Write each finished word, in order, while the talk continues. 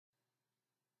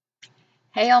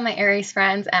Hey all my Aries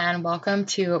friends, and welcome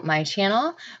to my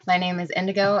channel. My name is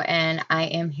Indigo and I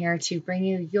am here to bring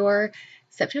you your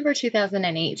September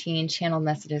 2018 channel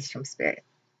messages from Spirit.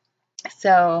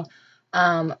 So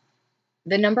the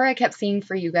number I kept seeing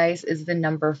for you guys is the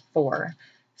number 4.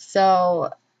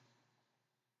 So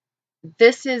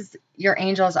this is your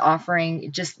angels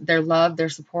offering just their love, their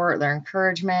support, their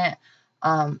encouragement.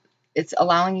 It's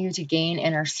allowing you to gain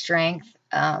inner strength,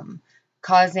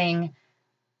 causing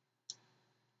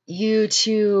you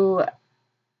to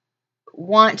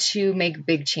want to make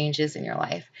big changes in your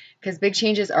life, because big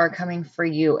changes are coming for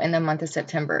you in the month of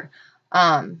September.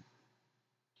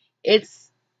 It's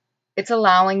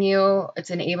allowing you,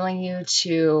 it's enabling you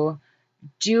to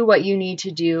do what you need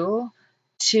to do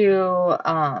to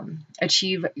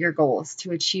achieve your goals,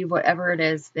 to achieve whatever it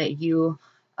is that you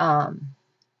are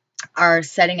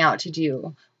setting out to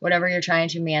do, whatever you're trying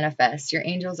to manifest. Your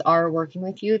angels are working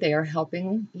with you. They are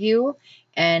helping you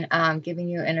and giving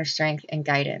you inner strength and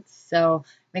guidance. So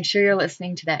make sure you're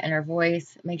listening to that inner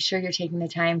voice. Make sure you're taking the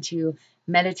time to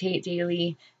meditate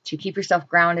daily, to keep yourself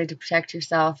grounded, to protect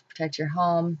yourself, protect your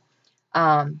home,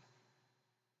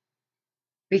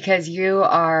 because you're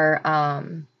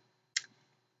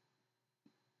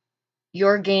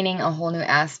gaining a whole new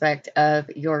aspect of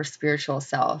your spiritual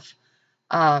self.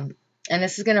 And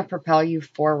this is going to propel you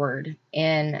forward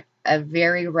in a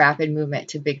very rapid movement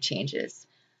to big changes.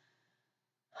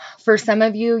 For some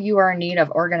of you, you are in need of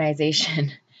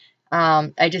organization.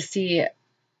 I just see a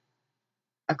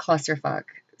clusterfuck.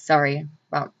 Sorry,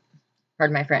 well,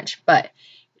 pardon my French, but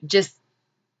just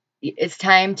it's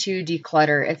time to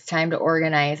declutter. It's time to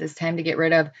organize. It's time to get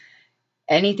rid of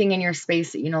anything in your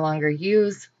space that you no longer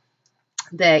use,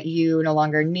 that you no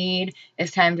longer need.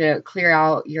 It's time to clear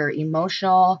out your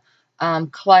emotional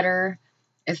clutter.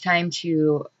 It's time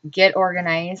to get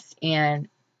organized and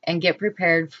get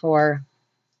prepared for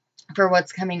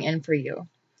what's coming in for you.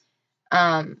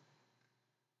 Some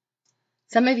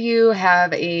of you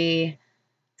have a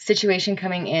situation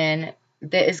coming in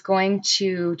that is going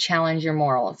to challenge your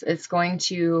morals. It's going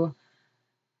to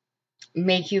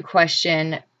make you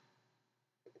question,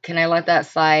 can I let that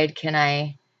slide?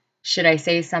 Should I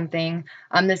say something?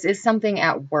 This is something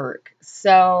at work.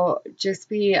 So just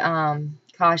be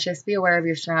cautious, be aware of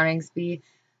your surroundings, be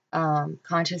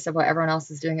conscious of what everyone else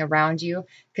is doing around you,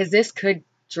 because this could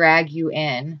drag you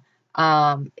in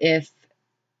if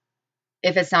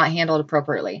it's not handled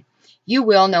appropriately. You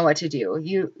will know what to do.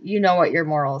 You know what your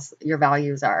morals, your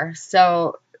values are.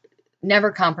 So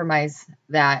never compromise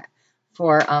that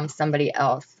for somebody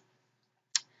else.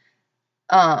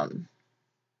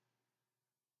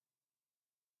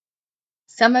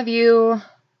 Some of you,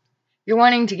 you're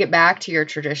wanting to get back to your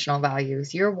traditional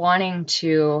values. You're wanting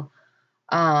to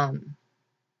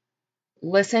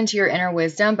listen to your inner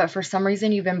wisdom, but for some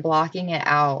reason you've been blocking it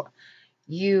out.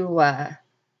 It's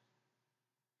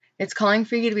calling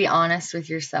for you to be honest with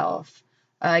yourself.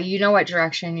 You know what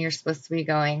direction you're supposed to be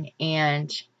going,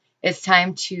 and it's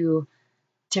time to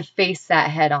face that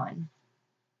head on.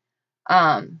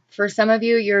 For some of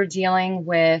you, you're dealing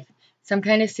with some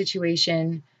kind of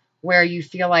situation where you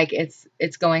feel like it's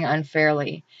going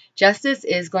unfairly. Justice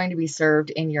is going to be served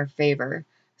in your favor.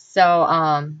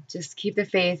 So just keep the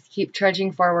faith, keep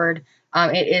trudging forward.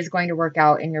 It is going to work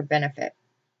out in your benefit.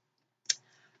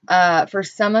 For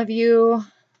some of you,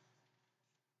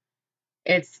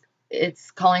 it's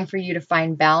calling for you to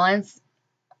find balance,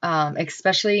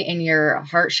 especially in your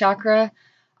heart chakra.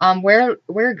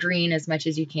 Wear green as much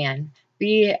as you can.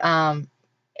 Be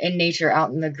in nature,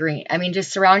 out in the green. I mean,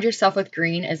 just surround yourself with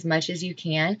green as much as you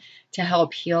can to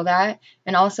help heal that.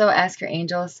 And also ask your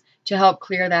angels to help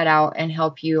clear that out and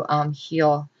help you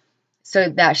heal, so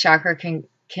that chakra can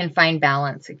find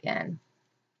balance again.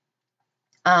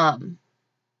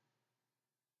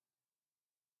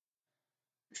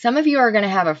 Some of you are going to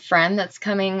have a friend that's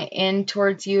coming in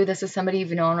towards you. This is somebody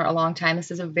you've known a long time. This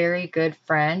is a very good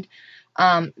friend.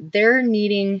 They're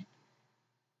needing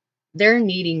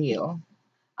you.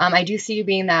 I do see you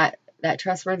being that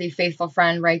trustworthy, faithful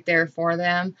friend right there for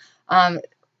them.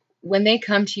 When they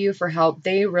come to you for help,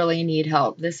 they really need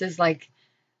help. This is like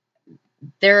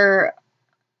they're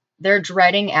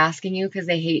dreading asking you because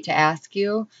they hate to ask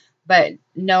you, but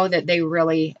know that they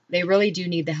really do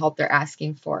need the help they're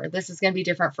asking for. This is going to be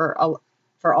different for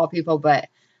all people, but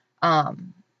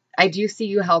I do see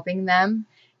you helping them,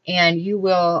 and you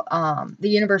will. The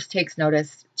universe takes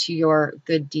notice to your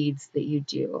good deeds that you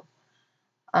do.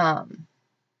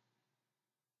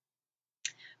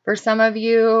 For some of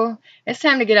you, it's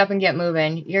time to get up and get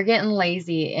moving. You're getting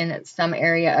lazy in some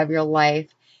area of your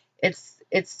life.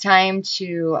 It's time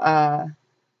to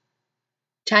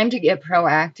time to get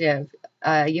proactive.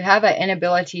 You have an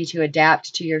inability to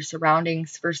adapt to your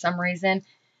surroundings for some reason.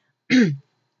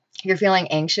 You're feeling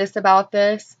anxious about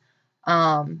this.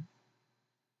 And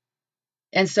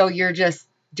so you're just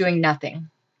doing nothing.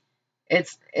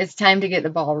 It's time to get the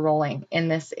ball rolling in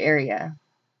this area.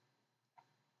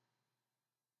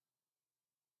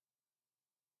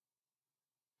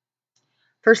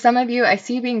 For some of you, I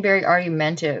see you being very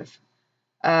argumentative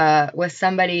with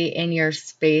somebody in your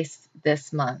space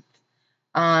this month.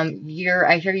 I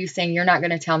hear you saying you're not going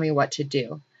to tell me what to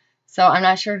do. So I'm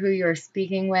not sure who you're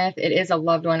speaking with. It is a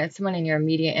loved one. It's someone in your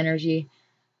immediate energy.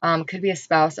 Could be a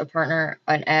spouse, a partner,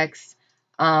 an ex,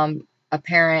 a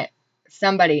parent,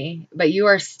 somebody. But you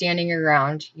are standing your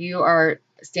ground. You are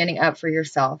standing up for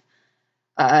yourself.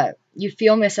 You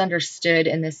feel misunderstood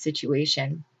in this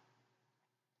situation.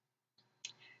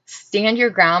 Stand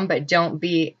your ground, but don't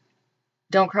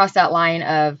cross that line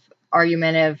of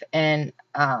argumentative and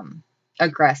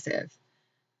aggressive,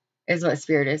 is what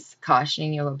Spirit is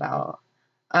cautioning you about.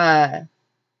 There's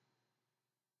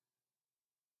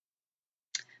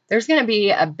going to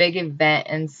be a big event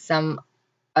in some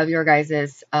of your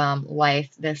guys'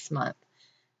 life this month.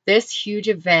 This huge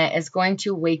event is going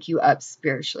to wake you up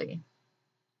spiritually.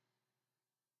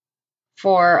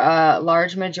 For a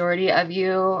large majority of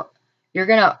you,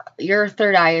 your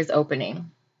third eye is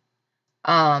opening.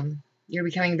 You're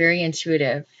becoming very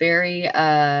intuitive, very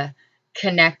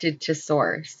connected to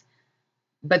source.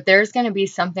 But there's going to be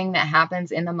something that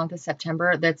happens in the month of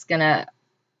September that's going to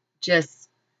just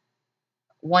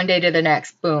one day to the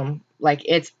next, boom, like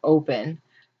it's open.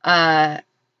 Make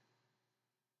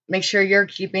sure you're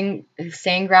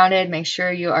staying grounded. Make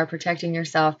sure you are protecting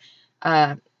yourself.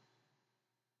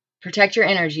 Protect your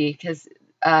energy, because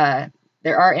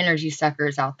there are energy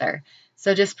suckers out there.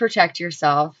 So just protect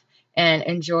yourself and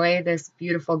enjoy this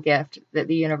beautiful gift that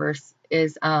the universe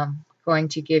is going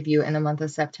to give you in the month of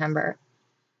September.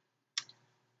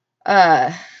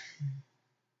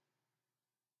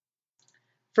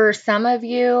 For some of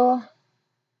you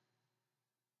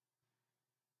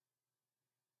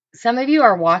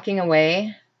are walking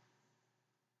away.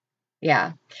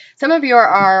 Yeah. Some of you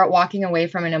are walking away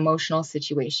from an emotional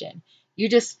situation. You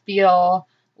just feel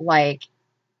like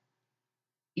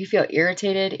you feel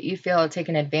irritated. You feel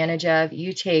taken advantage of.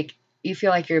 You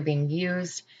feel like you're being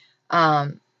used.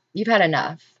 You've had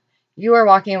enough. You are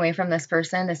walking away from this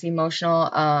person, this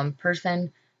emotional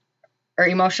person or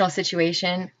emotional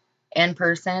situation and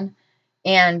person.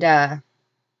 And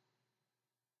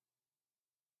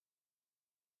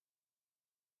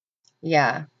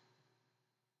yeah.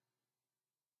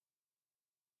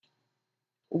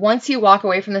 Once you walk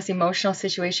away from this emotional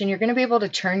situation, you're going to be able to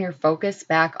turn your focus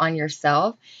back on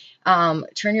yourself,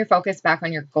 turn your focus back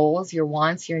on your goals, your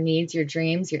wants, your needs, your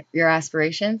dreams, your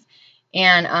aspirations,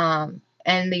 and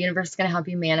the universe is going to help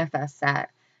you manifest that.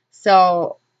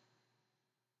 So,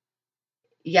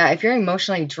 yeah, if you're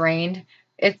emotionally drained,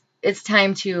 it's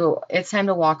time to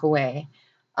walk away.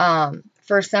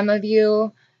 For some of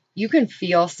you, you can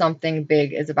feel something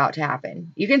big is about to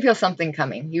happen. You can feel something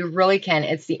coming. You really can.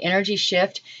 It's the energy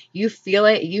shift. You feel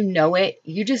it. You know it.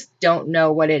 You just don't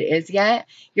know what it is yet.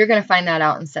 You're going to find that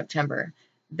out in September.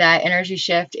 That energy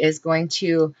shift is going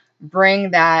to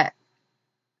bring that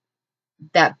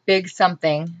big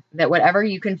something, that whatever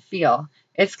you can feel,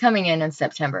 it's coming in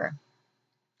September.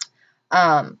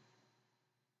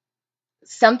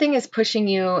 Something is pushing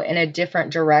you in a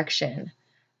different direction.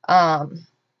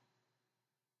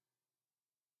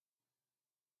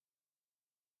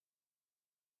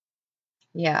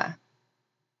 Yeah.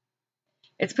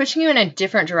 It's pushing you in a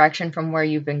different direction from where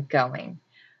you've been going.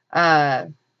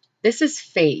 This is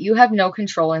fate. You have no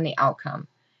control in the outcome.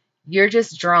 You're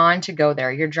just drawn to go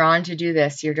there. You're drawn to do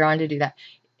this. You're drawn to do that.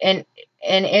 And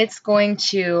it's going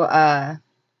to,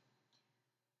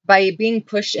 by being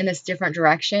pushed in this different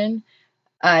direction,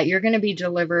 you're going to be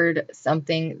delivered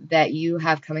something that you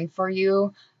have coming for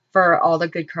you for all the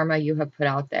good karma you have put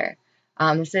out there.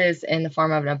 This is in the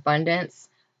form of an abundance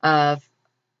of,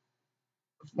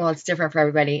 well, it's different for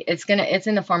everybody. It's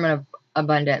in the form of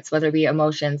abundance, whether it be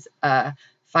emotions,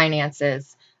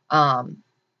 finances,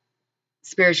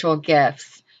 spiritual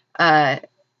gifts. So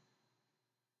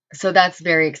that's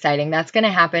very exciting. That's going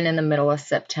to happen in the middle of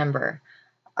September.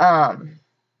 Man,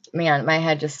 my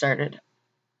head just started.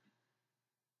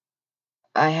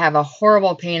 I have a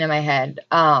horrible pain in my head.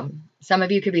 Some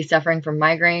of you could be suffering from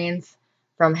migraines,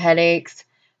 from headaches.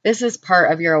 This is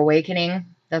part of your awakening.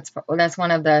 That's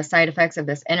one of the side effects of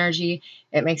this energy.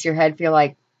 It makes your head feel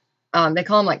like, they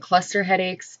call them like cluster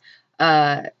headaches.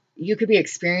 You could be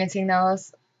experiencing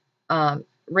those,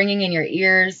 ringing in your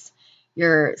ears.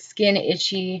 your skin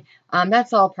itchy.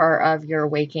 That's all part of your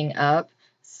waking up.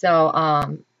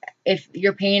 So if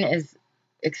your pain is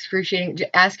excruciating,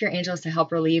 ask your angels to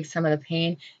help relieve some of the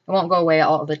pain. It won't go away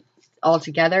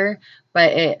altogether,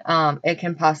 but it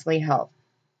can possibly help.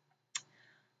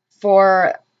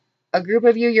 For a group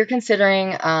of you, you're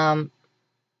considering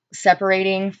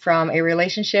separating from a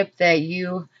relationship that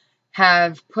you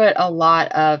have put a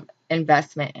lot of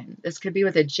investment in. This could be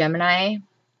with a Gemini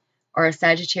or a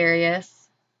Sagittarius.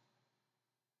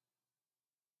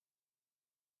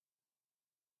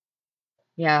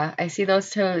 Yeah, I see those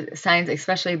two signs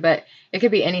especially, but it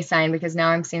could be any sign because now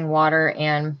I'm seeing water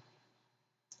and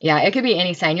yeah, it could be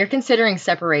any sign. You're considering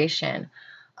separation.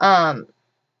 Um,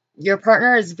 your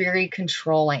partner is very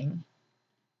controlling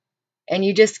and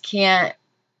you just can't,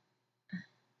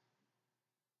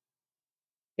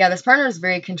 yeah, this partner is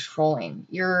very controlling.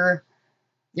 You're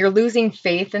losing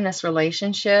faith in this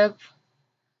relationship.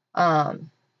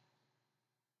 Um,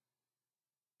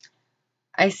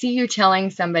 I see you telling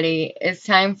somebody it's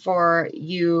time for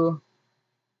you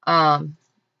um,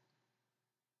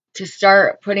 to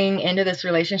start putting into this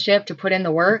relationship, to put in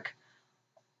the work,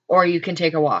 or you can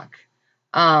take a walk.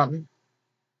 Um,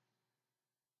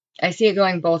 I see it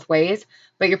going both ways,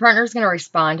 but your partner is going to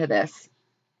respond to this.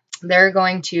 They're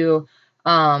going to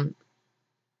um,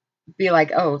 be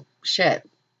like, oh, shit,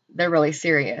 they're really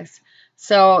serious.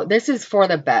 So this is for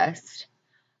the best.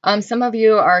 Some of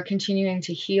you are continuing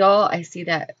to heal. I see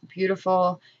that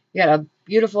beautiful, you got a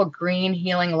beautiful green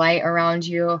healing light around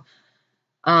you.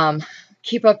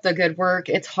 Keep up the good work.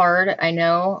 It's hard, I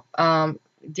know.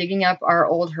 Digging up our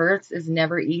old hurts is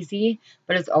never easy,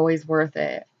 but it's always worth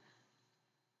it.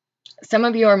 Some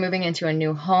of you are moving into a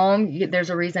new home.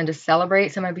 There's a reason to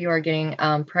celebrate. Some of you are getting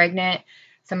pregnant.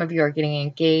 Some of you are getting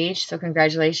engaged. So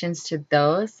congratulations to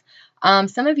those.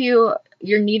 Some of you,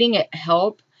 you're needing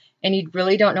help and you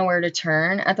really don't know where to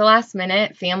turn. At the last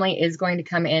minute, family is going to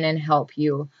come in and help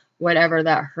you, whatever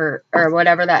that hurt or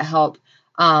whatever that help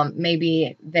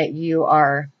maybe that you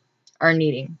are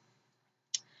needing.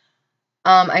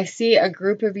 I see a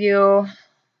group of you.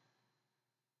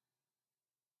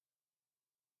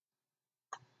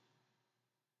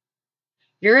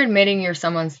 You're admitting you're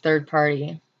someone's third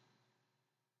party.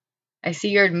 I see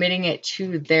you're admitting it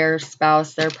to their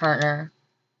spouse, their partner.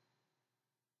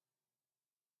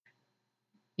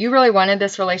 You really wanted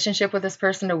this relationship with this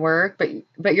person to work,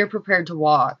 but you're prepared to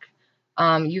walk.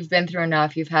 You've been through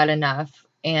enough, you've had enough,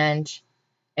 and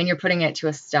you're putting it to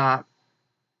a stop.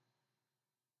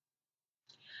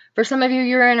 For some of you,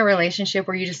 you're in a relationship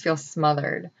where you just feel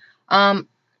smothered.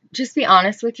 Just be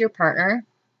honest with your partner.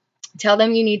 Tell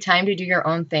them you need time to do your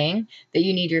own thing, that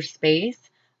you need your space.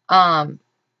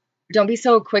 Don't be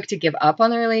so quick to give up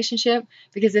on the relationship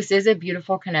because this is a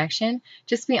beautiful connection.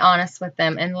 Just be honest with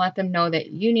them and let them know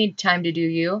that you need time to do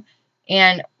you.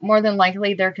 And more than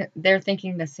likely, they're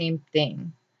thinking the same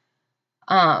thing.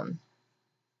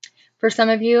 For some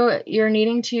of you, you're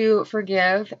needing to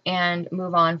forgive and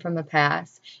move on from the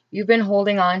past. You've been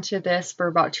holding on to this for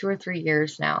about 2 or 3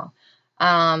 years now.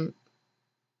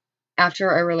 After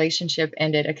a relationship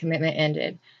ended, a commitment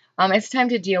ended. It's time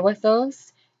to deal with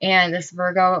those. And this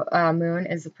Virgo moon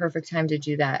is the perfect time to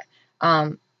do that.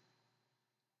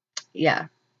 Yeah.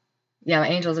 Yeah, my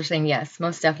angels are saying yes,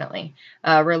 most definitely.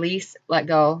 Release, let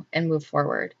go, and move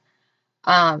forward.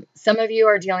 Some of you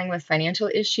are dealing with financial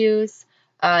issues.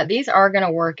 These are going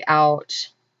to work out.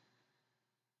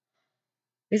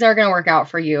 These are going to work out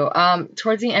for you.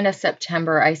 Towards the end of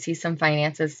September, I see some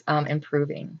finances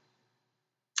improving.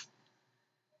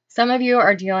 Some of you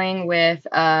are dealing with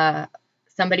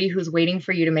somebody who's waiting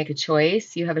for you to make a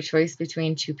choice. You have a choice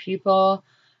between two people.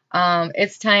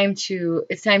 It's time to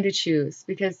choose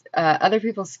because other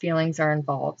people's feelings are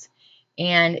involved,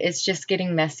 and it's just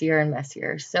getting messier and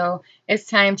messier. So it's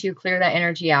time to clear that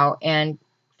energy out and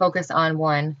focus on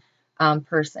one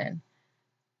person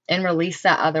and release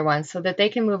that other one so that they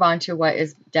can move on to what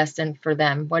is destined for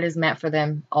them, what is meant for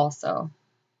them also.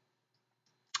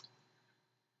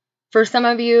 For some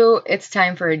of you, it's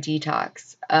time for a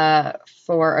detox.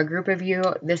 For a group of you,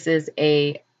 this is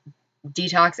a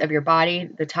detox of your body,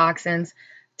 the toxins,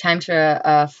 time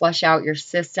to flush out your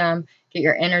system, get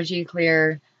your energy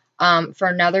clear. For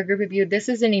another group of you, this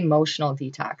is an emotional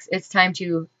detox. It's time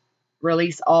to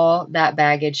release all that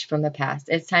baggage from the past.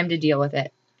 It's time to deal with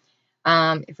it.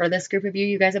 For this group of you,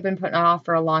 you guys have been putting it off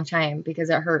for a long time because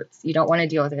it hurts. You don't want to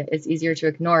deal with it. It's easier to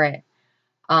ignore it.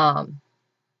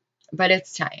 But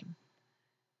it's time.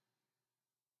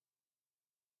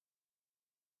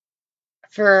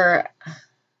 For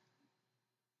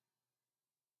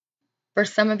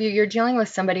some of you, you're dealing with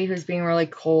somebody who's being really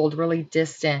cold, really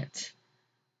distant.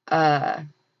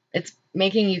 it's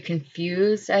making you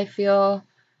confused, I feel.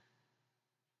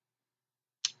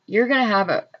 You're gonna have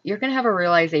a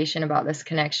realization about this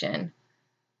connection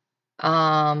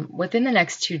within the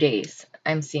next 2 days,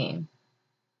 I'm seeing.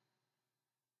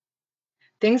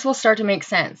 Things will start to make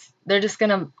sense. They're just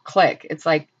gonna click. It's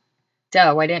like,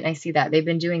 duh, why didn't I see that? They've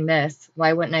been doing this.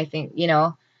 Why wouldn't I think, you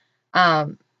know?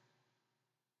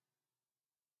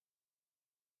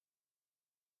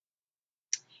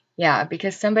 Yeah,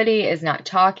 because somebody is not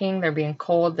talking, they're being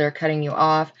cold, they're cutting you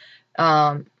off.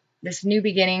 This new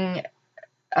beginning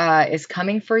is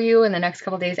coming for you in the next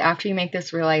couple days after you make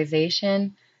this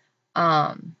realization.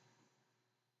 Yeah.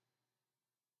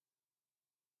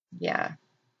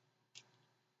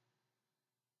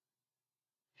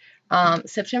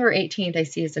 September 18th, I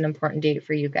see, is an important date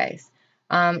for you guys.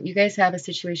 You guys have a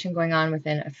situation going on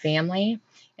within a family,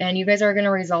 and you guys are going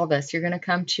to resolve this. You're going to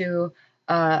come to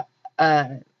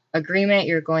agreement.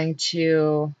 You're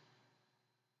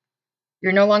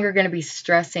no longer going to be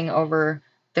stressing over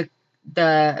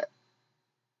the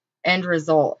end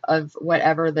result of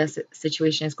whatever this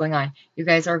situation is going on. You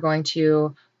guys are going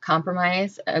to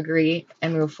compromise, agree,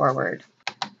 and move forward.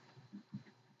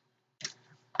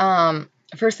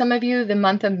 For some of you, the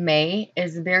month of May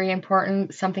is very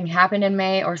important. Something happened in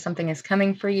May, or something is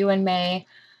coming for you in May.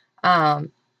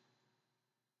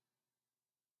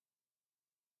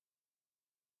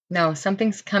 No,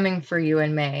 something's coming for you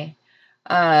in May.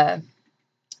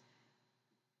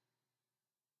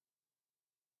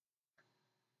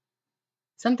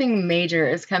 Something major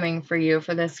is coming for you,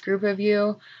 for this group of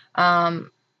you. My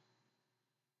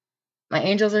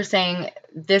angels are saying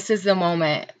this is the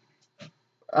moment.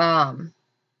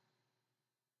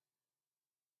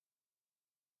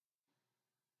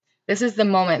 This is the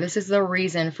moment. This is the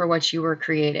reason for which you were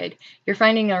created. You're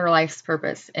finding your life's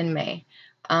purpose in May.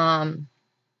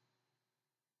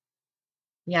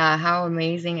 Yeah, how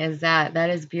amazing is that? That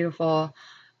is beautiful.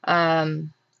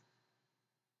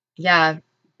 Yeah,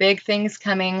 big things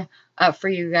coming up for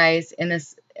you guys in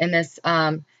this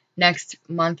next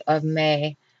month of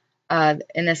May,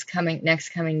 in this next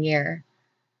coming year.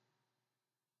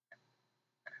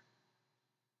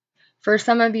 For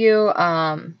some of you,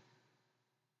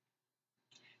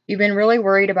 you've been really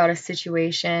worried about a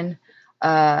situation.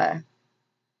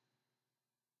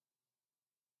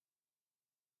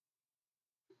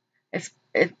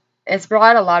 It's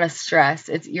brought a lot of stress.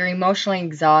 You're emotionally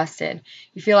exhausted.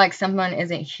 You feel like someone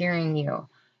isn't hearing you.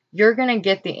 You're going to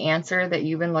get the answer that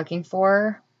you've been looking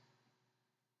for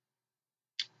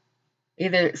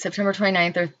either September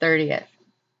 29th or 30th.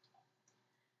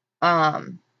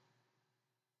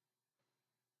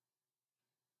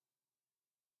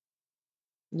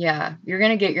 Yeah, you're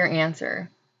going to get your answer.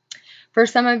 For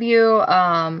some of you,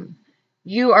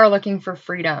 you are looking for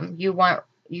freedom. You want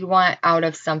out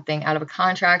of something, out of a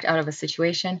contract, out of a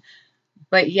situation,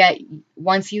 but yet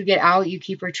once you get out, you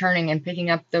keep returning and picking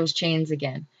up those chains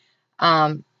again.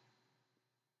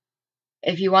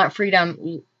 If you want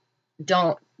freedom,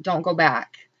 don't go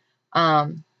back.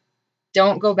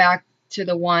 Don't go back to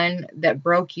the one that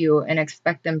broke you and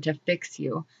expect them to fix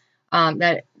you.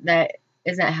 That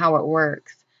isn't how it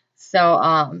works.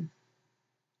 So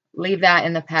leave that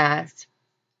in the past.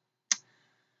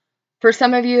 For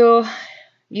some of you,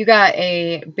 you got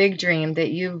a big dream that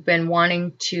you've been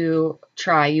wanting to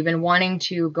try. You've been wanting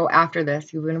to go after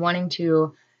this. You've been wanting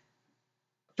to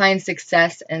find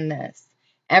success in this.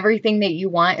 Everything that you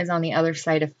want is on the other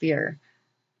side of fear.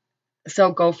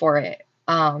 So go for it.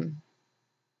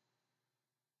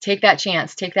 Take that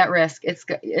chance. Take that risk. It's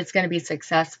going to be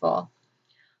successful.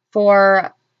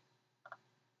 For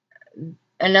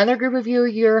another group of you,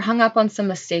 you're hung up on some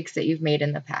mistakes that you've made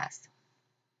in the past.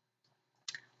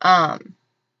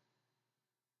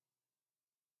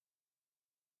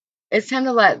 It's time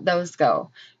to let those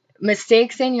go.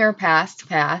 Mistakes in your past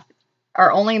path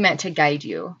are only meant to guide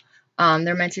you.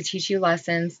 They're meant to teach you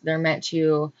lessons. They're meant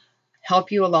to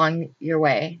help you along your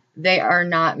way. They are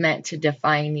not meant to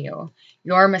define you.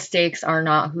 Your mistakes are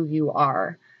not who you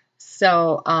are.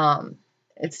 So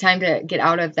it's time to get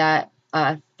out of that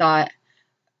thought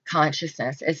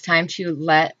consciousness. It's time to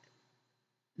let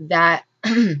that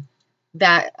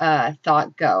that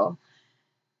thought go.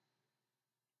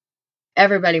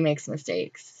 Everybody makes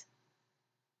mistakes.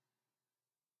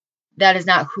 That is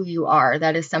not who you are.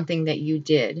 That is something that you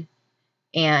did.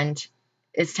 And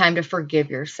it's time to forgive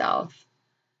yourself.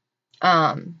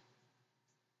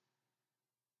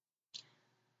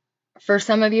 For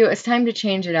some of you, it's time to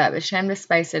change it up. It's time to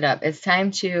spice it up. It's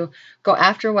time to go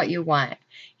after what you want.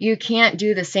 You can't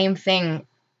do the same thing.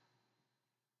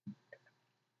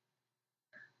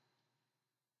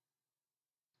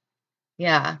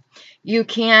 Yeah. You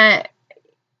can't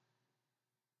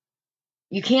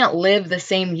live the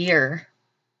same year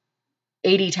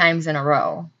 80 times in a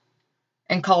row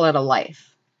and call it a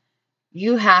life.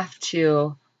 You have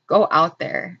to go out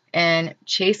there and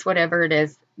chase whatever it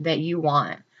is that you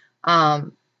want.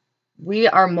 We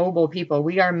are mobile people.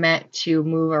 We are meant to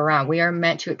move around. We are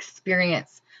meant to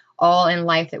experience all in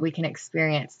life that we can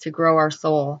experience to grow our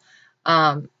soul.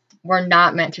 We're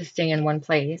not meant to stay in one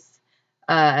place.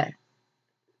 Uh,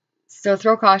 so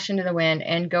throw caution to the wind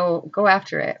and go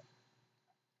after it.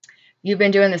 You've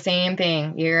been doing the same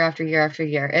thing year after year after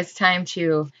year. It's time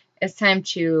to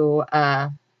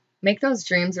make those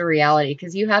dreams a reality,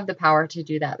 because you have the power to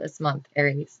do that this month,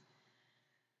 Aries.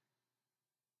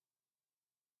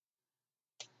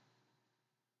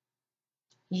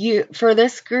 For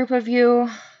this group of you,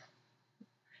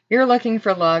 you're looking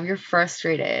for love. You're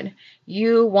frustrated.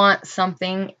 You want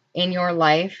something in your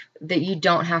life that you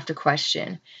don't have to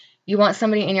question. You want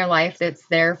somebody in your life that's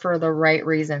there for the right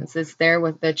reasons, that's there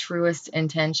with the truest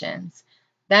intentions.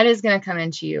 That is going to come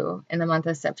into you in the month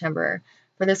of September.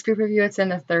 For this group of you, it's in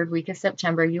the 3rd week of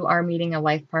September. You are meeting a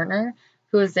life partner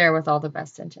who is there with all the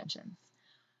best intentions.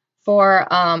 For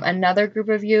another group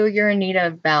of you, you're in need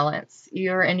of balance.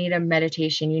 You're in need of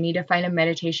meditation. You need to find a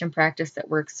meditation practice that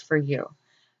works for you,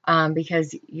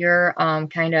 because you're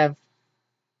kind of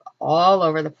all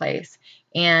over the place,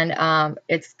 and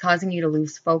it's causing you to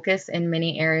lose focus in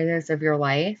many areas of your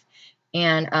life.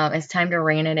 And it's time to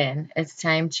rein it in. It's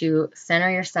time to center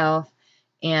yourself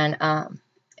and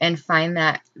find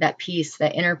that peace,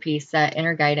 that inner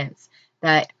guidance,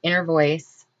 that inner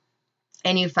voice,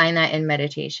 and you find that in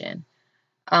meditation.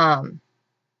 For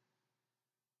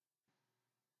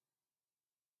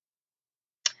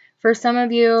some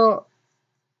of you,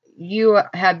 you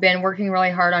have been working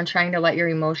really hard on trying to let your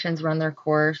emotions run their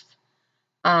course.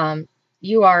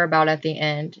 You are about at the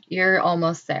end. You're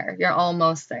almost there. You're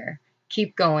almost there.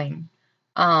 Keep going.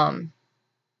 Um,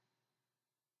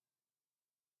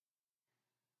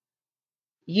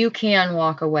 you can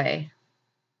walk away.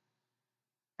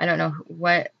 I don't know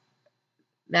what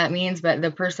that means, but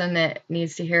the person that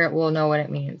needs to hear it will know what it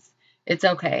means. It's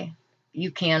okay.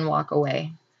 You can walk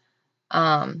away.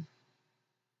 Um,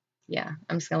 yeah,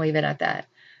 I'm just going to leave it at that.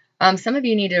 Some of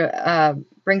you need to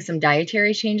bring some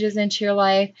dietary changes into your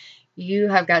life. You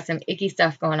have got some icky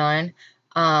stuff going on.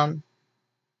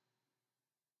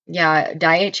 Yeah,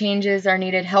 diet changes are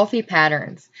needed. Healthy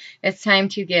patterns. It's time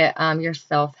to get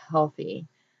yourself healthy.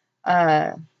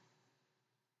 Uh,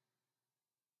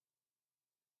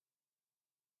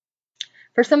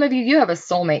 for some of you, you have a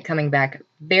soulmate coming back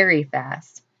very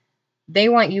fast. They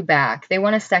want you back. They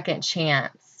want a second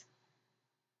chance.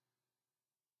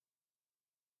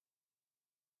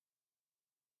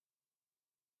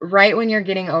 Right when you're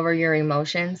getting over your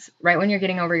emotions, right when you're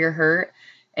getting over your hurt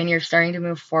and you're starting to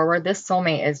move forward, this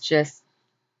soulmate is just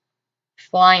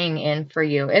flying in for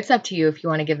you. It's up to you if you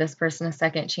want to give this person a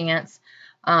second chance.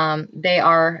 They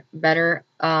are better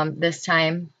this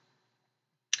time,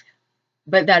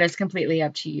 but that is completely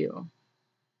up to you,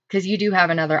 because you do have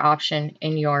another option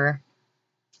in your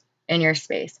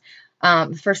space.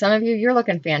 For some of you, you're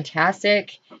looking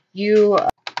fantastic.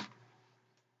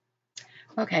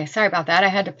 Okay, sorry about that. I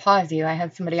had to pause you. I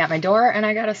had somebody at my door and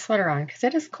I got a sweater on because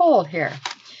it is cold here.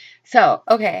 So,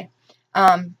 okay,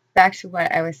 back to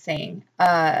what I was saying.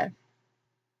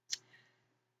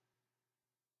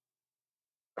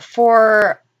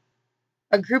 For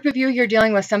a group of you, you're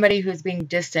dealing with somebody who's being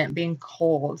distant, being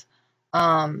cold.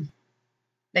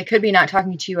 They could be not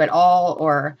talking to you at all,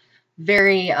 or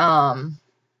very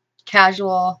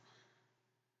casual.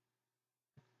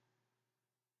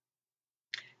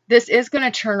 This is going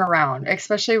to turn around,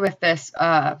 especially with this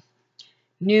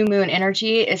new moon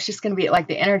energy. It's just going to be like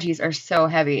the energies are so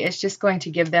heavy. It's just going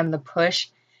to give them the push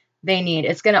they need.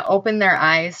 It's going to open their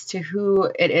eyes to who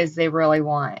it is they really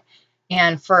want.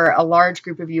 And for a large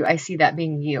group of you, I see that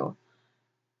being you.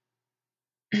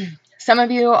 Some of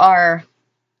you are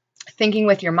thinking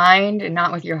with your mind and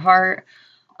not with your heart.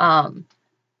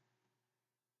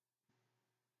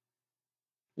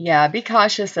 Yeah, be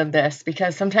cautious of this,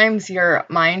 because sometimes your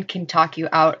mind can talk you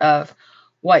out of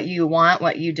what you want,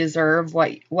 what you deserve,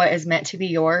 what is meant to be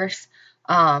yours.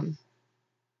 And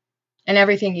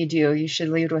everything you do, you should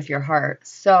lead with your heart.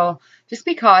 So just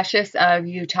be cautious of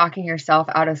you talking yourself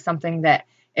out of something that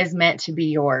is meant to be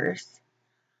yours.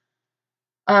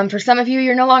 For some of you,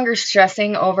 you're no longer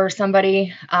stressing over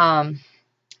somebody.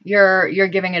 You're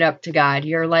giving it up to God.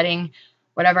 You're letting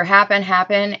whatever happen,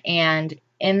 and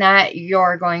in that,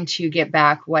 you're going to get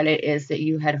back what it is that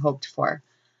you had hoped for.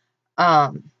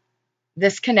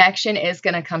 this connection is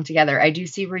going to come together. I do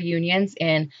see reunions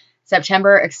in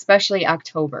September, especially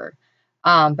October.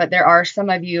 But there are some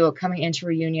of you coming into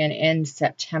reunion in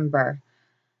September.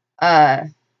 For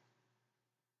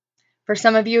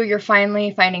some of you, you're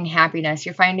finally finding happiness.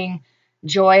 You're finding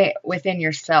joy within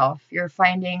yourself. You're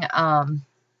finding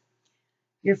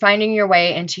your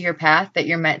way into your path that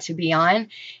you're meant to be on,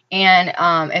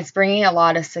 and it's bringing a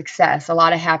lot of success, a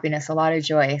lot of happiness, a lot of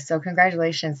joy. So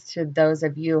congratulations to those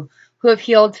of you who have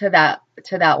healed to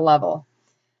that level.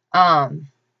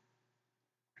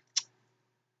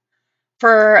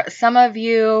 For some of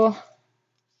you,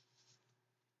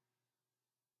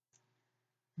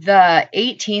 the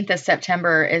 18th of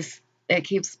September it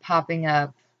keeps popping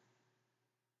up.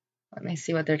 Let me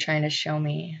see what they're trying to show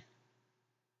me.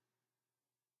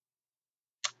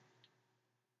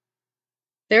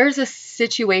 There's a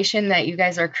situation that you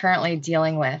guys are currently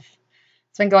dealing with.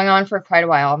 It's been going on for quite a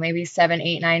while, maybe 7,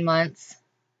 8, 9 months.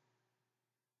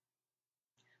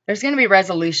 There's going to be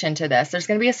resolution to this. There's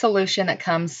going to be a solution that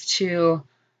comes to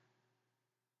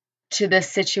this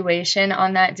situation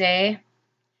on that day.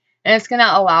 And it's going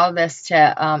to allow this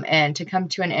to come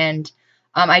to an end.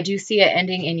 I do see it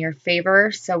ending in your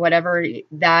favor. So whatever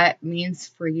that means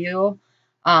for you,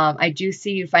 I do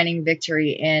see you finding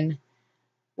victory in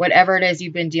whatever it is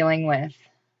you've been dealing with.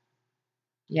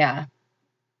 Yeah.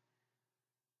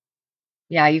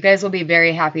 Yeah, you guys will be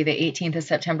very happy the 18th of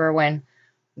September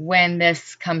when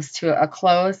this comes to a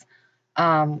close,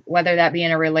 whether that be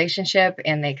in a relationship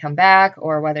and they come back,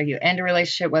 or whether you end a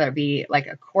relationship, whether it be like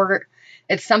a court.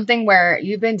 It's something where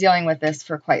you've been dealing with this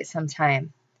for quite some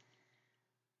time.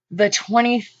 The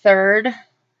 23rd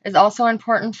is also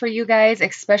important for you guys,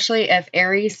 especially if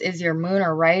Aries is your moon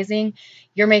or rising.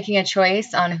 You're making a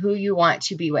choice on who you want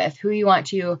to be with, who you want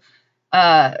to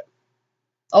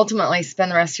ultimately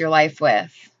spend the rest of your life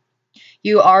with.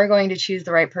 You are going to choose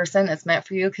the right person that's meant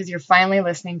for you, because you're finally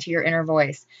listening to your inner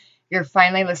voice. You're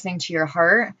finally listening to your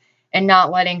heart and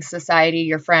not letting society,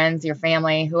 your friends, your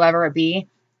family, whoever it be,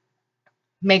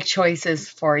 make choices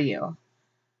for you.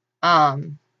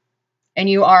 And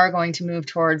you are going to move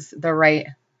towards the right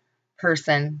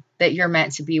person that you're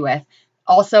meant to be with.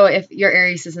 Also, if your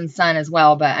Aries is in sun as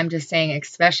well, but I'm just saying,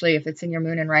 especially if it's in your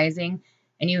moon and rising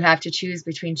and you have to choose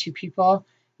between two people,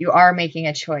 you are making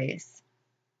a choice.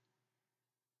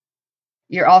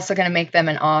 You're also going to make them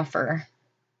an offer.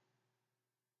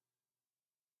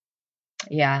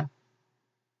 Yeah.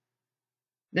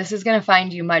 This is going to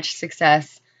find you much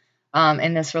success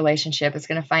in this relationship.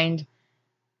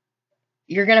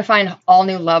 You're going to find all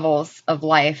new levels of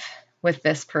life with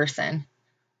this person,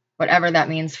 whatever that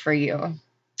means for you.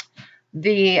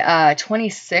 The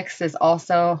 26th is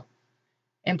also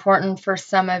important for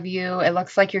some of you. It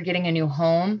looks like you're getting a new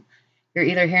home. You're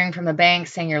either hearing from the bank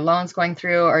saying your loan's going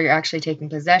through, or you're actually taking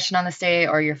possession on this day,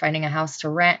 or you're finding a house to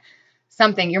rent.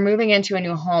 Something. You're moving into a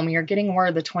new home. You're getting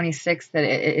word the 26th that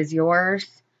it is yours.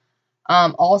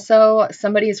 Also,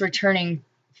 somebody is returning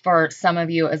for some of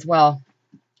you as well.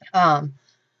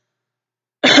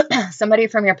 Somebody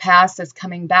from your past is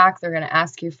coming back. They're going to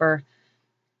ask you for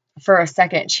a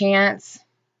second chance.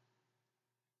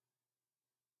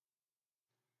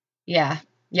 Yeah.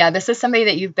 This is somebody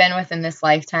that you've been with in this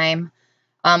lifetime.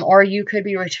 Or you could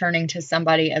be returning to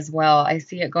somebody as well. I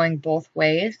see it going both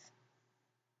ways.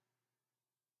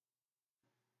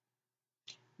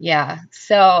 Yeah.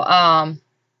 So,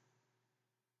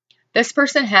 this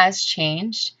person has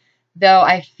changed, though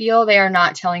I feel they are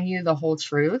not telling you the whole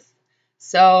truth.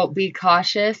 So be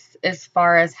cautious as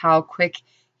far as how quick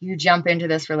you jump into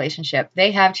this relationship.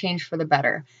 They have changed for the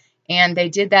better. And they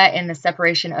did that in the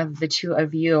separation of the two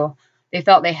of you. They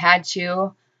felt they had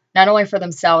to, not only for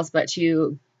themselves, but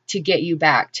to get you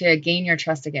back, to gain your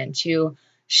trust again, to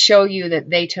show you that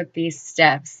they took these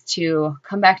steps to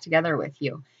come back together with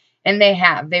you. And they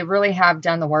have. They really have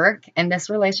done the work. And this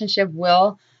relationship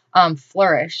will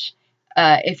flourish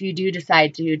if you do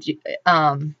decide to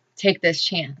take this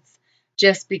chance.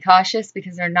 Just be cautious,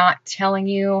 because they're not telling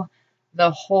you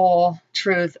the whole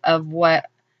truth of what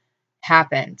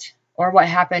happened, or what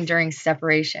happened during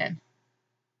separation.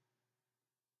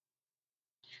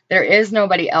 There is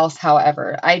nobody else,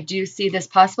 however. I do see this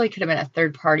possibly could have been a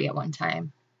third party at one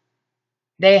time.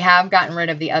 They have gotten rid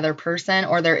of the other person,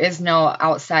 or there is no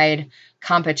outside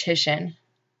competition.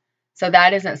 So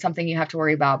that isn't something you have to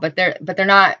worry about. But they're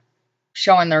not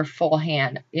showing their full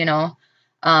hand, you know.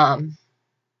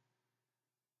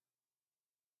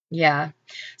 Yeah.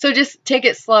 So just take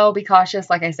it slow, be cautious.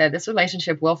 Like I said, this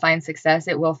relationship will find success.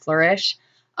 It will flourish.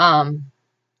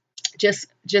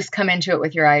 Just come into it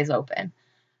with your eyes open.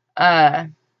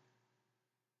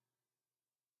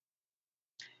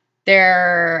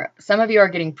 Some of you are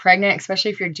getting pregnant,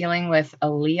 especially if you're dealing with a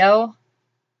Leo.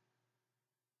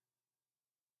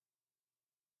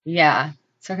 Yeah.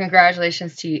 So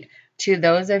congratulations to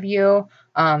those of you.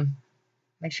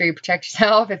 Make sure you protect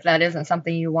yourself if that isn't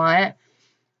something you want.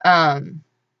 Some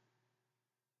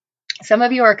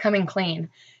of you are coming clean.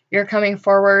 You're coming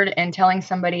forward and telling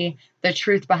somebody the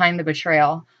truth behind the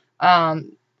betrayal,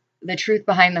 the truth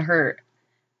behind the hurt.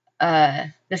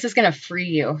 This is going to free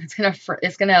you. It's going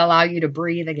to allow you to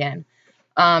breathe again.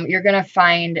 You're going to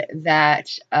find that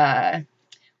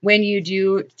when you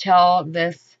do tell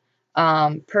this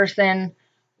person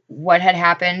what had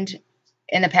happened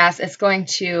in the past, it's going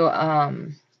to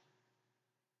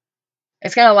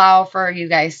allow for you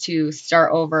guys to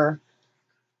start over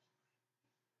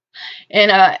in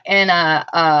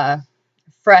a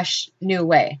fresh new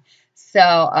way.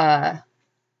 So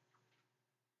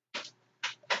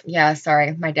yeah,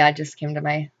 sorry, my dad just came to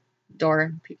my door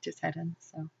and peeked his head in.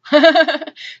 So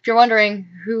if you're wondering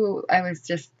who I was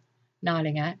just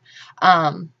nodding at,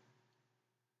 my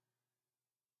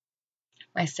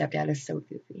stepdad is so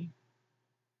goofy.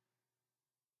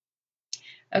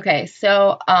 Okay,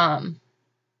 so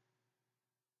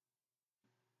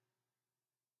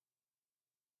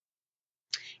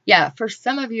yeah, for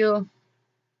some of you,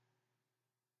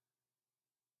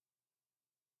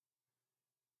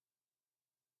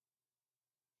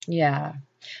 yeah.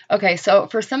 Okay, so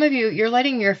for some of you, you're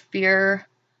letting your fear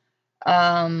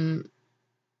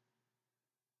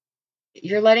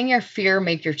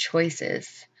make your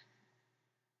choices.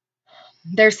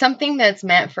 There's something that's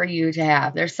meant for you to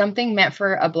have. There's something meant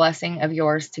for a blessing of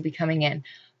yours to be coming in,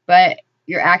 but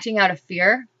you're acting out of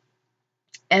fear,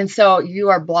 and so you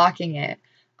are blocking it.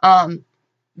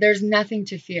 There's nothing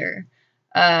to fear.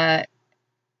 The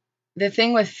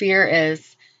thing with fear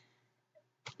is,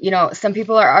 some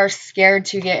people are scared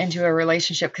to get into a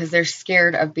relationship because they're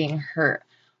scared of being hurt.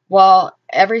 Well,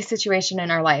 every situation in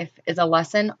our life is a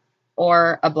lesson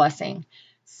or a blessing.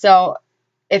 So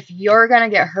if you're going to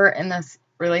get hurt in this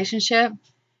relationship,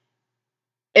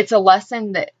 it's a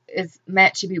lesson that is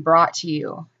meant to be brought to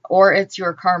you, or it's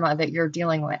your karma that you're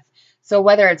dealing with. So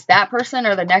whether it's that person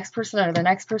or the next person or the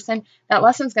next person, that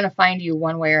lesson's going to find you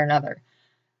one way or another.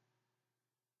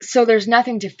 So there's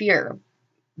nothing to fear.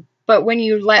 But when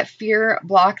you let fear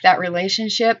block that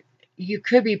relationship, you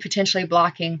could be potentially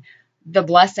blocking the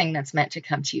blessing that's meant to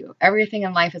come to you. Everything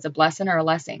in life is a blessing or a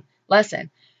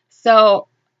lesson. So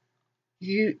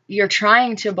you're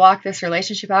trying to block this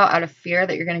relationship out of fear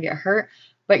that you're going to get hurt,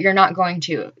 but you're not going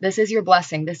to. This is your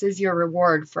blessing. This is your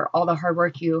reward for all the hard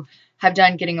work you have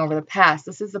done getting over the past.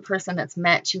 This is the person that's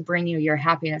meant to bring you your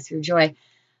happiness, your joy,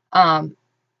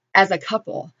 as a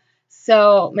couple.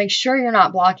 So make sure you're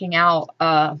not blocking out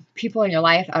people in your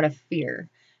life out of fear,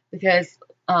 because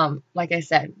like I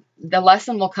said, the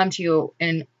lesson will come to you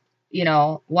in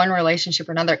one relationship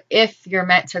or another if you're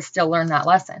meant to still learn that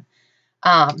lesson.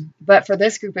 But for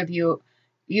this group of you,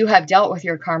 you have dealt with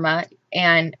your karma,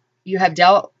 and you have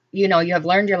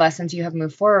learned your lessons, you have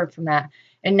moved forward from that,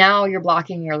 and now you're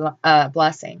blocking your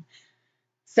blessing.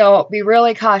 So be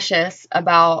really cautious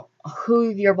about who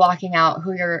you're blocking out,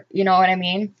 you know what I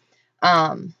mean?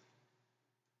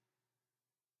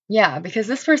 Yeah, because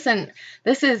this person,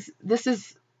 this is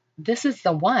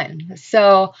the one.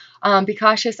 So be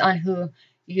cautious on who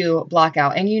you block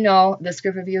out. And this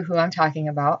group of you who I'm talking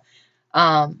about,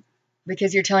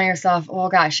 because you're telling yourself, oh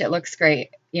gosh, it looks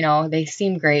great. They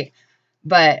seem great,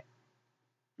 but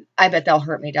I bet they'll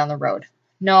hurt me down the road.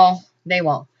 No, they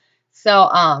won't. So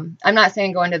I'm not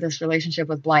saying go into this relationship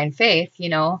with blind faith,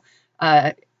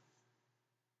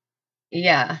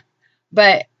 yeah,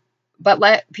 but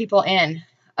let people in,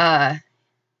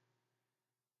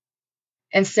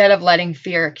 instead of letting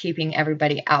fear keeping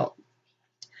everybody out.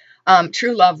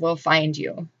 True love will find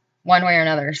you one way or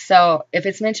another. So if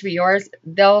it's meant to be yours,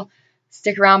 they'll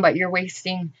stick around, but you're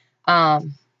wasting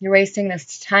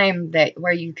this time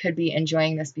where you could be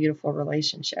enjoying this beautiful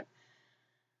relationship.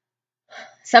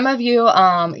 Some of you,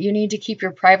 you need to keep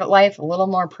your private life a little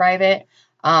more private.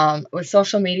 With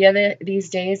social media these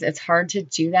days, it's hard to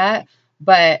do that,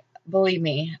 but believe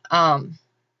me,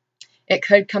 it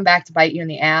could come back to bite you in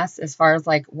the ass as far as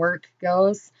like work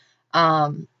goes.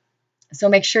 So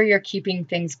make sure you're keeping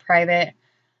things private.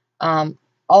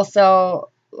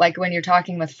 Also, like when you're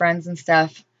talking with friends and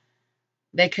stuff,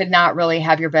 they could not really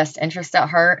have your best interest at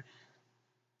heart,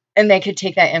 and they could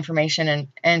take that information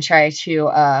and try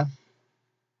to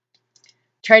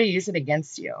use it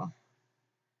against you.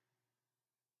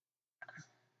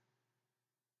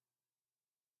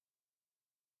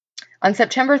 On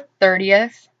September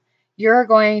 30th, you're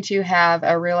going to have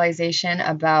a realization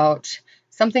about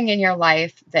something in your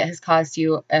life that has caused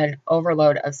you an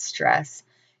overload of stress.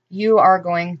 You are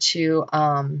going to,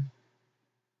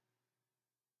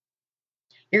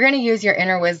 you're going to use your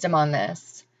inner wisdom on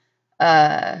this.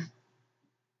 You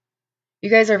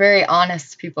guys are very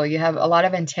honest people. You have a lot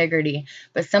of integrity,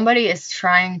 but somebody is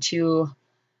trying to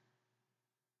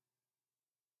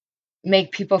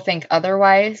make people think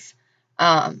otherwise.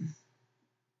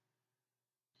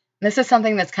 This is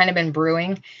something that's kind of been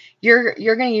brewing. You're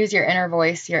going to use your inner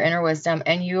voice, your inner wisdom,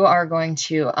 and you are going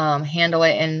to handle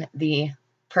it in the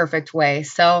perfect way.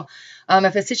 So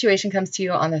if a situation comes to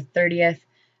you on the 30th,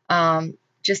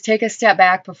 just take a step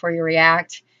back before you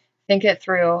react, think it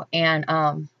through, and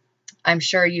I'm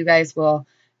sure you guys will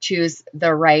choose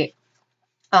the right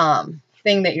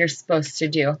thing that you're supposed to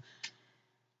do.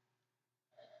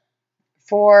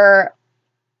 For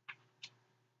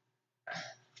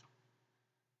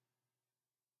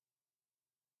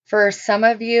some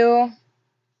of you,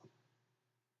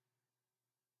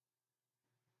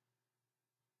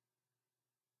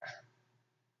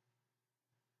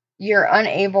 you're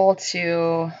unable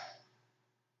to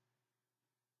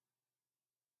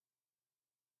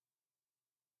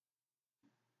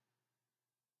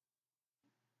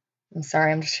I'm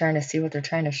sorry, I'm just trying to see what they're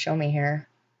trying to show me here.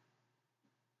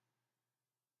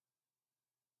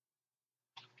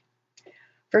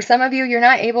 For some of you, you're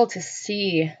not able to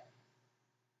see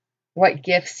what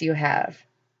gifts you have.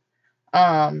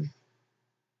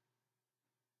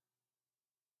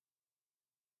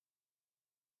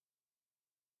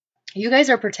 You guys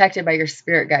are protected by your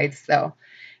spirit guides, though.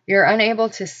 You're unable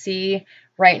to see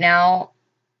right now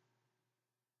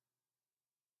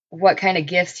what kind of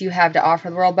gifts you have to offer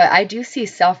the world, but I do see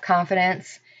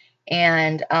self-confidence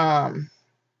and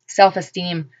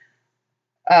self-esteem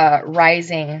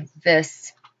rising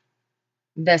this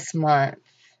month.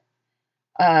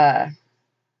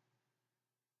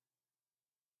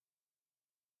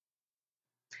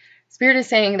 Spirit is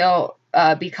saying, though,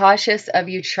 be cautious of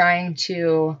you trying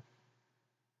to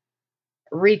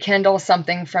rekindle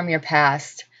something from your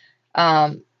past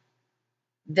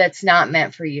that's not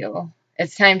meant for you.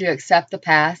 It's time to accept the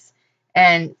past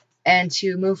and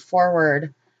to move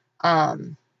forward,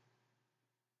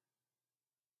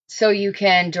 so you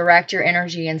can direct your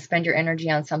energy and spend your energy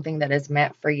on something that is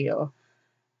meant for you.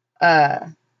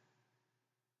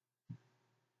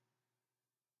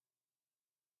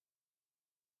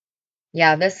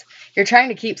 Yeah, you're trying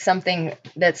to keep something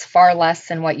that's far less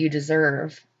than what you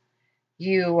deserve.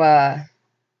 Yeah,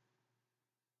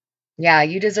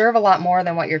 you deserve a lot more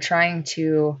than what you're trying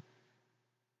to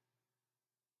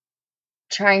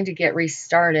get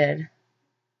restarted.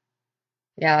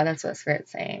 Yeah, that's what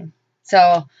Spirit's saying.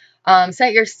 So,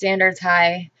 set your standards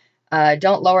high.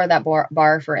 Don't lower that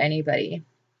bar for anybody.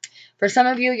 For some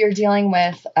of you, you're dealing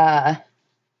with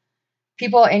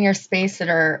people in your space that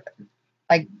are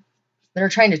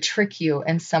trying to trick you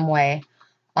in some way.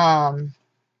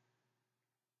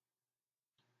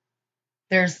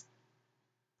 There's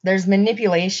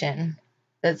manipulation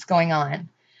that's going on,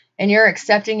 and you're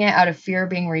accepting it out of fear of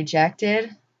being rejected.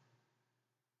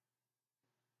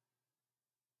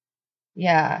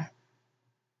 Yeah.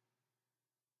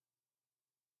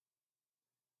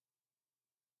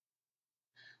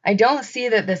 I don't see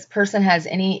that this person has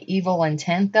any evil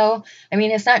intent, though. I mean,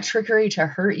 it's not trickery to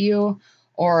hurt you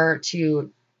or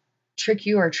to trick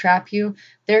you or trap you.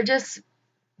 They're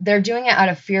doing it out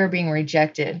of fear of being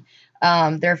rejected.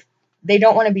 They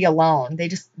don't want to be alone. They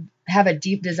just have a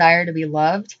deep desire to be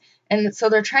loved. And so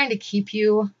they're trying to keep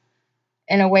you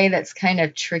in a way that's kind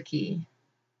of tricky,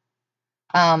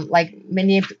 like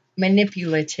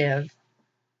manipulative.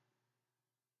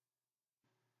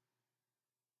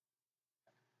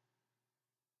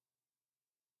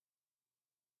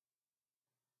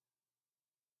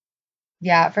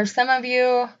 Yeah, for some of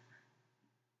you,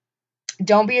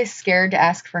 don't be scared to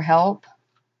ask for help.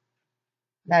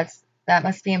 That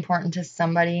must be important to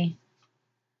somebody.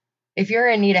 If you're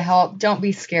in need of help, don't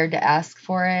be scared to ask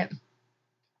for it.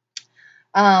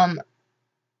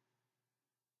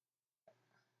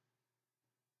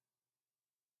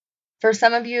 For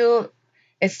some of you,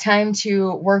 it's time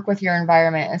to work with your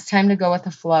environment. It's time to go with the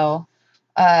flow.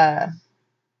 There's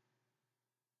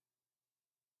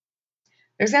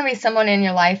going to be someone in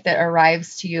your life that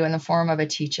arrives to you in the form of a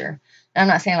teacher. And I'm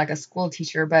not saying like a school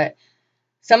teacher, but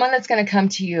someone that's going to come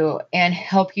to you and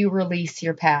help you release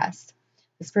your past.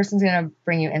 This person's going to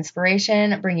bring you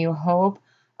inspiration, bring you hope,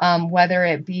 whether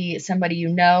it be somebody you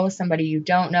know, somebody you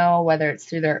don't know, whether it's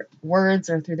through their words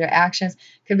or through their actions.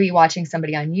 Could be watching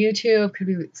somebody on YouTube, could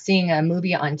be seeing a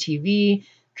movie on TV,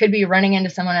 could be running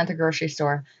into someone at the grocery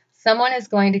store. Someone is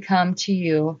going to come to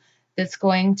you that's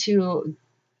going to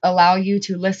allow you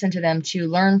to listen to them, to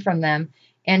learn from them,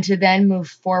 and to then move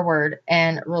forward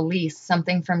and release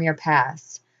something from your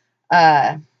past.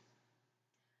 Some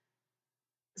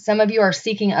of you are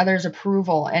seeking others'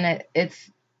 approval, and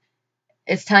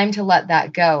it's time to let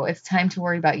that go. It's time to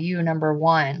worry about you, number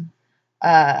one.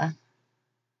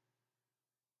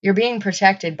 You're being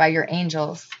protected by your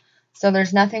angels, so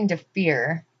there's nothing to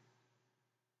fear.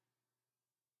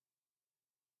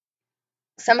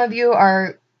 Some of you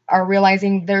are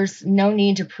realizing there's no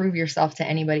need to prove yourself to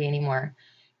anybody anymore.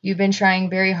 You've been trying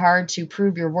very hard to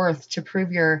prove your worth, to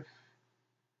prove you're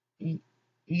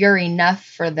enough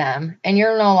for them, and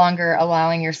you're no longer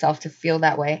allowing yourself to feel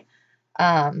that way.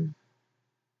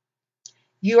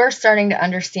 You are starting to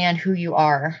understand who you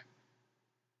are.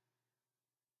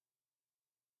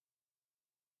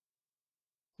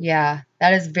 Yeah,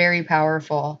 that is very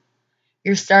powerful.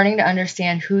 You're starting to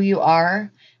understand who you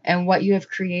are and what you have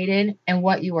created and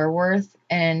what you are worth,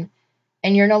 and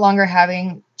you're no longer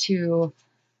having to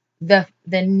the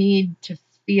need to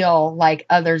feel like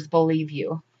others believe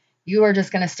you. You are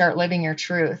just going to start living your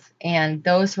truth, and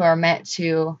those who are meant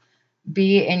to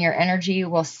be in your energy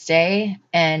will stay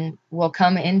and will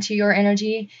come into your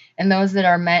energy, and those that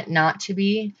are meant not to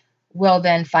be will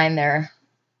then find their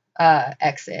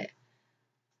exit.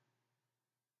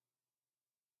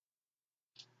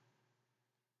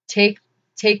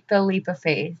 Take the leap of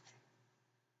faith.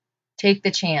 Take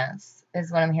the chance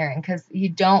is what I'm hearing, because you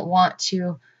don't want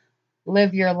to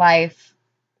live your life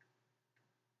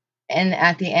and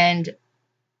at the end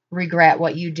regret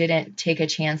what you didn't take a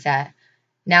chance at.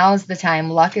 Now is the time.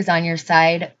 Luck is on your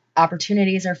side.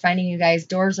 Opportunities are finding you guys.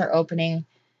 Doors are opening.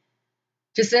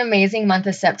 Just an amazing month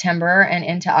of September and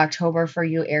into October for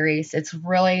you, Aries. It's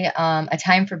really a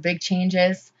time for big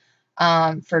changes,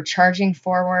 for charging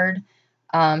forward,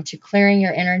 to clearing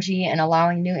your energy and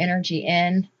allowing new energy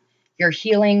in. You're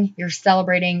healing, you're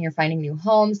celebrating, you're finding new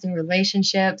homes, new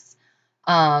relationships.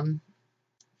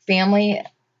 Family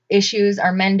issues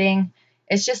are mending.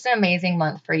 It's just an amazing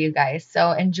month for you guys.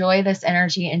 So enjoy this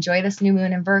energy, enjoy this new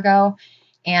moon in Virgo,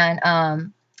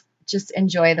 and just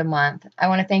enjoy the month. I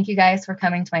want to thank you guys for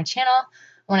coming to my channel.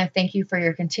 I want to thank you for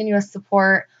your continuous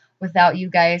support. Without you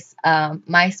guys,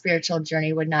 my spiritual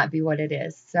journey would not be what it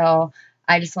is. So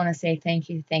I just want to say thank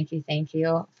you, thank you, thank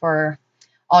you for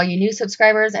all you new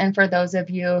subscribers, and for those of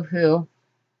you who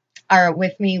are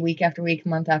with me week after week,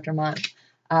 month after month.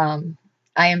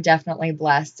 I am definitely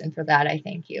blessed, and for that I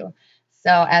thank you.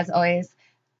 So as always,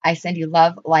 I send you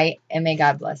love, light, and may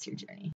God bless your journey.